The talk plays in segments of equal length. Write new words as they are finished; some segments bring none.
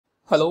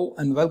Hello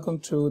and welcome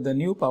to the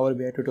new Power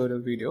BI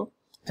tutorial video.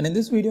 And in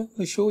this video,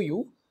 I'll show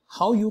you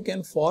how you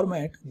can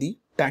format the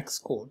DAX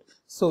code.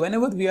 So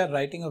whenever we are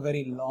writing a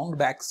very long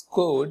DAX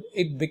code,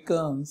 it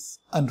becomes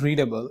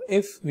unreadable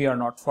if we are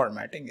not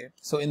formatting it.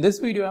 So in this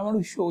video, I want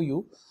to show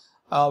you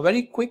a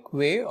very quick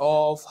way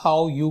of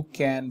how you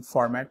can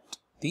format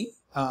the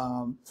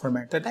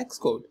DAX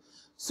code.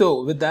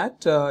 So with that,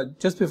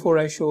 just before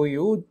I show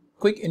you,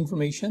 quick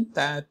information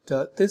that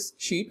this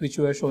sheet which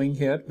you are showing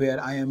here,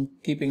 where I am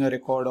keeping a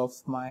record of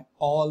my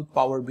all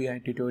Power BI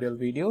tutorial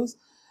videos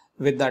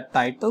with that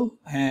title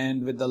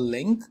and with the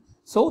link,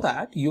 so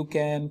that you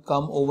can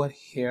come over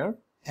here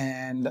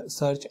and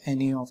search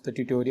any of the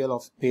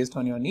tutorial based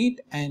on your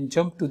need and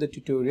jump to the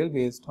tutorial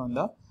based on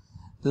the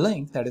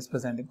link that is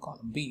present in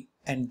column B.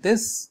 And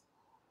this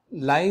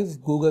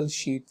live Google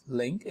Sheet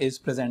link is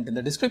present in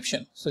the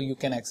description, so you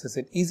can access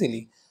it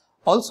easily.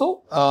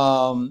 Also,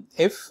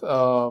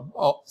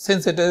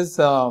 since it is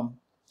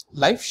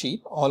live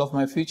sheet, all of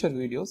my future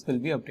videos will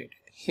be updated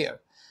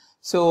here.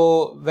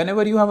 So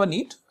whenever you have a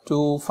need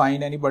to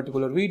find any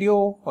particular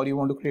video, or you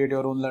want to create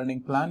your own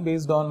learning plan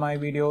based on my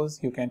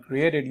videos, you can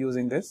create it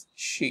using this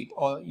sheet,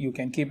 or you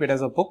can keep it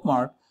as a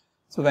bookmark.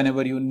 So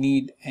whenever you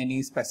need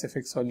any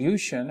specific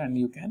solution, and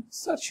you can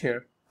search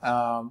here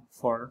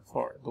for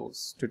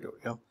those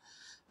tutorials.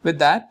 With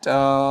that,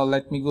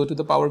 let me go to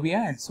the Power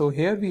BI. So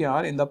here we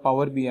are in the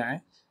Power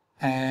BI,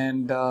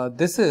 and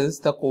this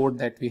is the code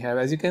that we have.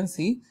 As you can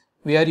see,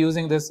 we are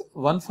using this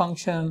one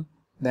function,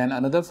 then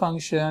another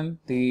function,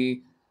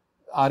 the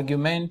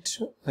argument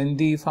in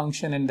the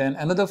function, and then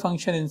another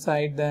function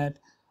inside that,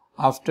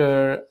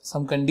 after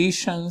some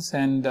conditions,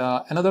 and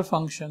another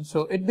function.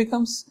 So it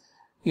becomes,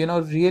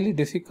 really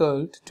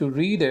difficult to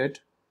read it.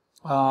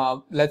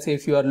 Let's say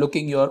if you are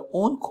looking your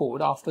own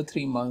code after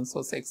 3 months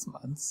or 6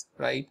 months,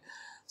 right?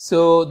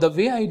 So the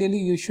way ideally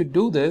you should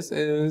do this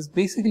is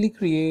basically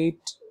create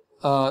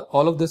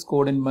all of this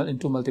code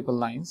into multiple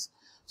lines.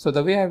 So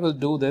the way I will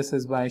do this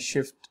is by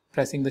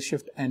pressing the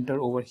shift enter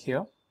over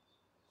here.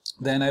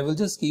 Then I will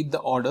just keep the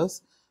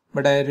orders,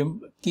 but I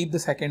keep the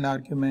second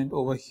argument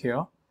over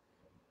here.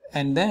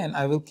 And then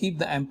I will keep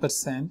the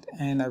ampersand,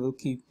 and I will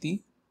keep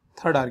the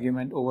third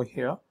argument over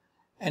here.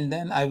 And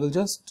then I will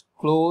just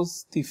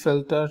close the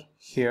filter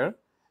here,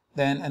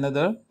 then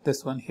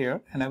this one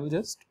here, and I will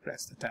just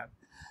press the tab.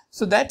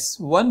 So that's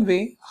one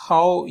way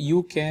how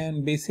you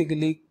can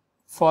basically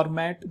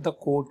format the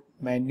code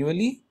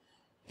manually,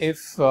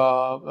 if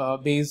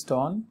based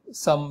on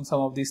some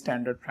of the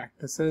standard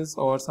practices,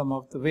 or some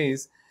of the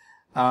ways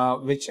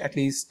which at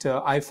least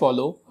I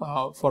follow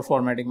for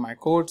formatting my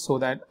code, so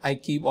that I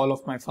keep all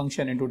of my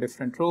function into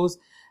different rows,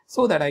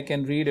 so that I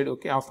can read it.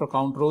 Okay, after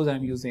count rows,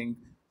 I'm using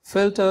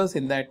filters.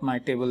 In that, my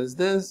table is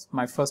this,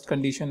 my first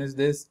condition is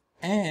this,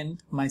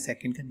 and my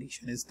second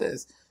condition is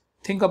this.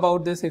 Think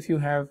about this: if you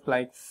have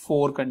like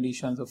 4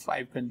 conditions or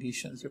 5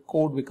 conditions, your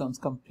code becomes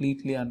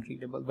completely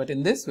unreadable. But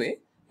in this way,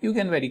 you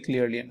can very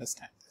clearly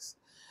understand this.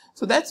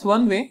 So that's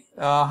one way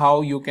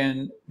how you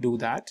can do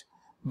that.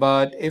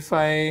 But if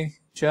I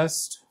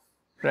just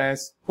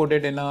put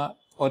it in a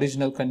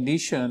original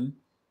condition,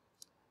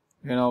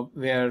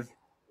 where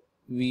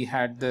we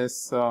had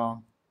this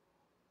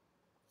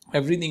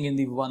everything in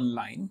the one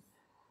line.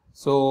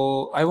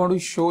 So I want to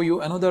show you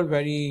another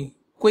very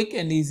quick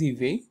and easy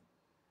way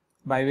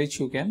by which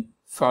you can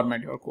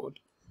format your code.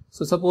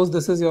 So suppose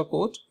this is your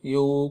code,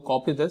 you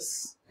copy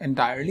this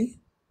entirely,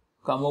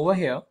 come over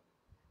here,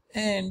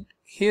 and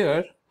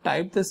here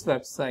type this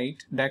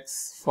website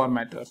DAX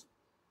formatter.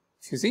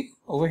 If you see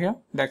over here,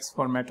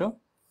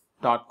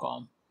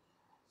 daxformatter.com.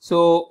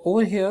 So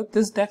over here,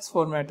 this DAX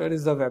formatter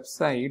is the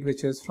website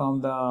which is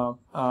from the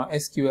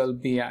SQL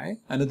BI,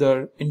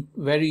 another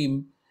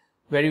very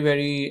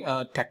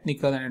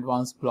technical and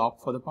advanced block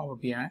for the Power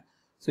BI.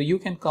 So you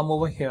can come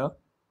over here.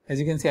 As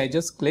you can see, I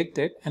just clicked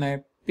it and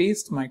I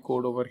paste my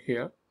code over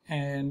here,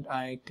 and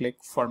I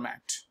click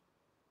format.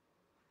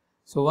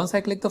 So once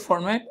I click the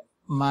format,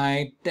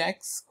 my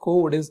DAX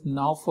code is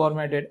now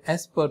formatted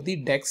as per the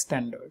DAX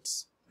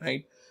standards,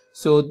 right?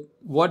 So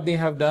what they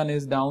have done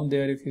is, down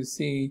there, if you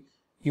see,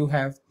 you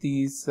have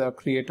these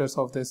creators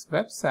of this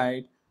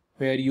website,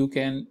 where you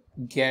can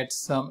get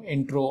some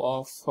intro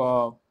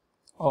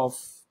of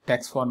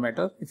DAX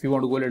formatter if you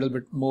want to go a little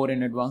bit more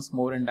in advance,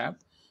 more in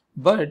depth.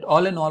 But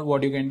all in all,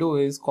 what you can do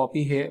is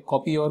copy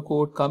your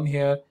code, come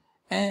here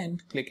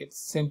and click it.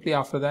 Simply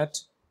after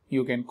that,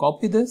 you can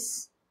copy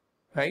this,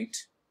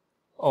 right?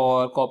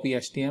 Or copy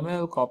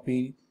HTML,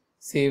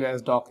 save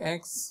as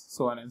docx,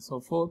 so on and so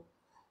forth.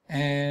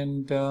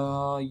 And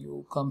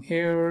you come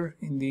here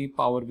in the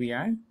Power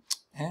BI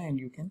and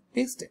you can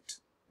paste it,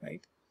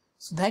 right?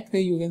 So that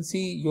way you can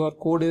see your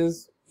code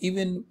is,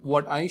 even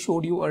what I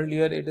showed you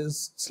earlier, it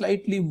is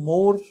slightly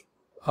more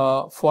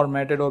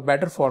formatted or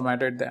better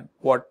formatted than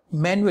what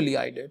manually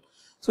I did.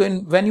 So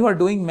when you are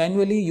doing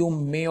manually, you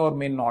may or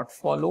may not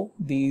follow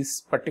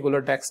these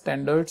particular DAX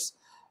standards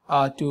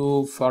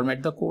to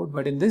format the code.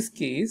 But in this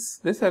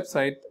case, this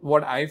website,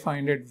 what I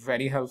find it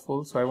very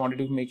helpful. So I wanted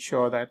to make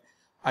sure that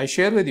I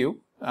share with you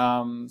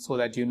so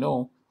that you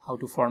know how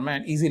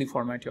to easily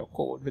format your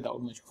code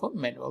without much of a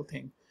manual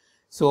thing.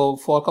 So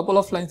for a couple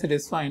of lines it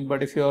is fine,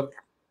 but if your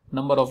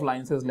number of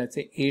lines is, let's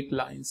say, 8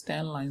 lines,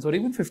 10 lines, or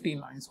even 15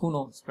 lines, who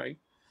knows, right?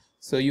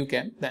 So you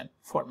can then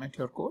format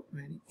your code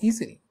very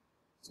easily.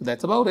 So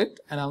that's about it,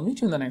 and I'll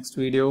meet you in the next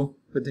video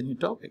with a new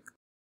topic.